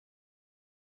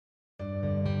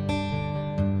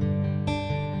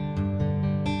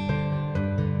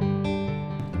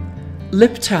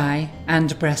Lip tie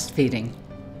and breastfeeding.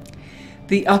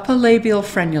 The upper labial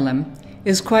frenulum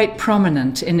is quite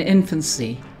prominent in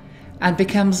infancy and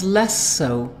becomes less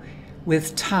so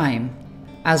with time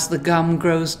as the gum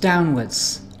grows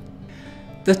downwards.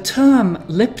 The term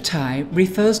lip tie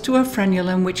refers to a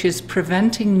frenulum which is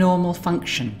preventing normal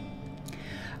function.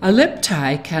 A lip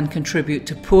tie can contribute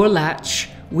to poor latch,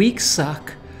 weak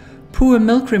suck, poor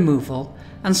milk removal,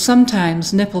 and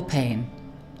sometimes nipple pain.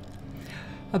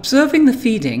 Observing the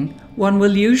feeding, one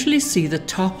will usually see the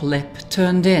top lip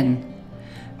turned in.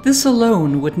 This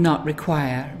alone would not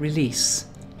require release.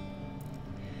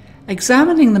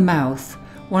 Examining the mouth,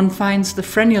 one finds the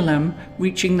frenulum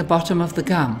reaching the bottom of the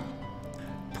gum.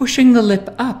 Pushing the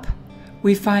lip up,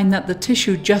 we find that the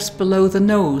tissue just below the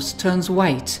nose turns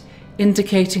white,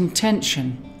 indicating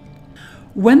tension.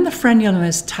 When the frenulum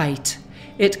is tight,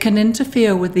 it can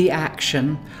interfere with the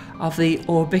action of the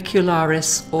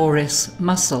orbicularis oris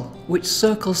muscle, which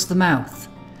circles the mouth.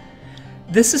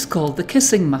 This is called the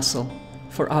kissing muscle,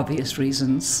 for obvious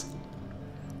reasons.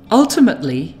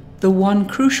 Ultimately, the one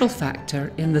crucial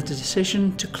factor in the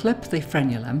decision to clip the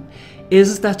frenulum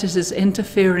is that it is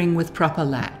interfering with proper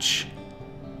latch.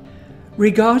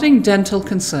 Regarding dental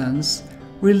concerns,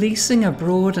 releasing a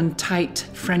broad and tight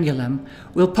frenulum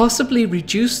will possibly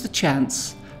reduce the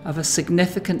chance of a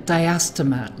significant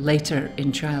diastema later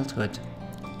in childhood.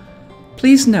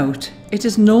 Please note, it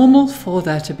is normal for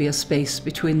there to be a space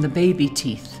between the baby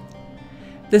teeth.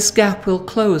 This gap will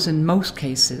close in most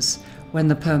cases when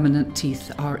the permanent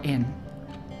teeth are in.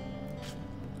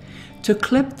 To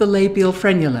clip the labial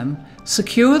frenulum,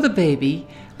 secure the baby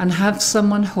and have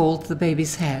someone hold the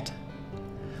baby's head.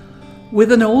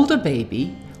 With an older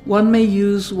baby, one may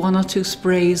use 1 or 2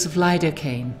 sprays of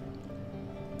lidocaine.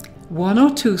 1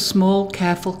 or 2 small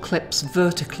careful clips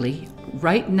vertically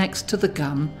right next to the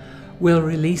gum will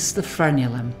release the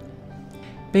frenulum.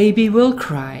 Baby will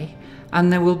cry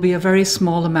and there will be a very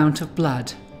small amount of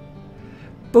blood.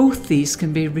 Both these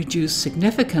can be reduced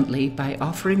significantly by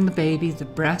offering the baby the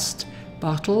breast,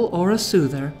 bottle or a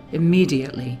soother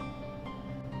immediately.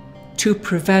 To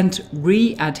prevent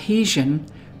re-adhesion,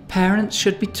 parents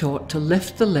should be taught to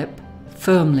lift the lip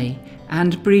firmly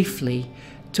and briefly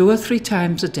 2 or 3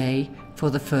 times a day for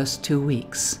the first 2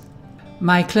 weeks.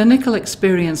 My clinical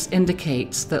experience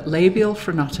indicates that labial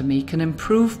frenotomy can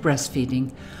improve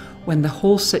breastfeeding when the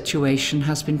whole situation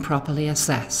has been properly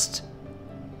assessed.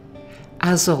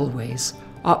 As always,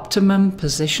 optimum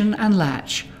position and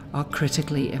latch are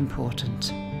critically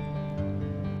important.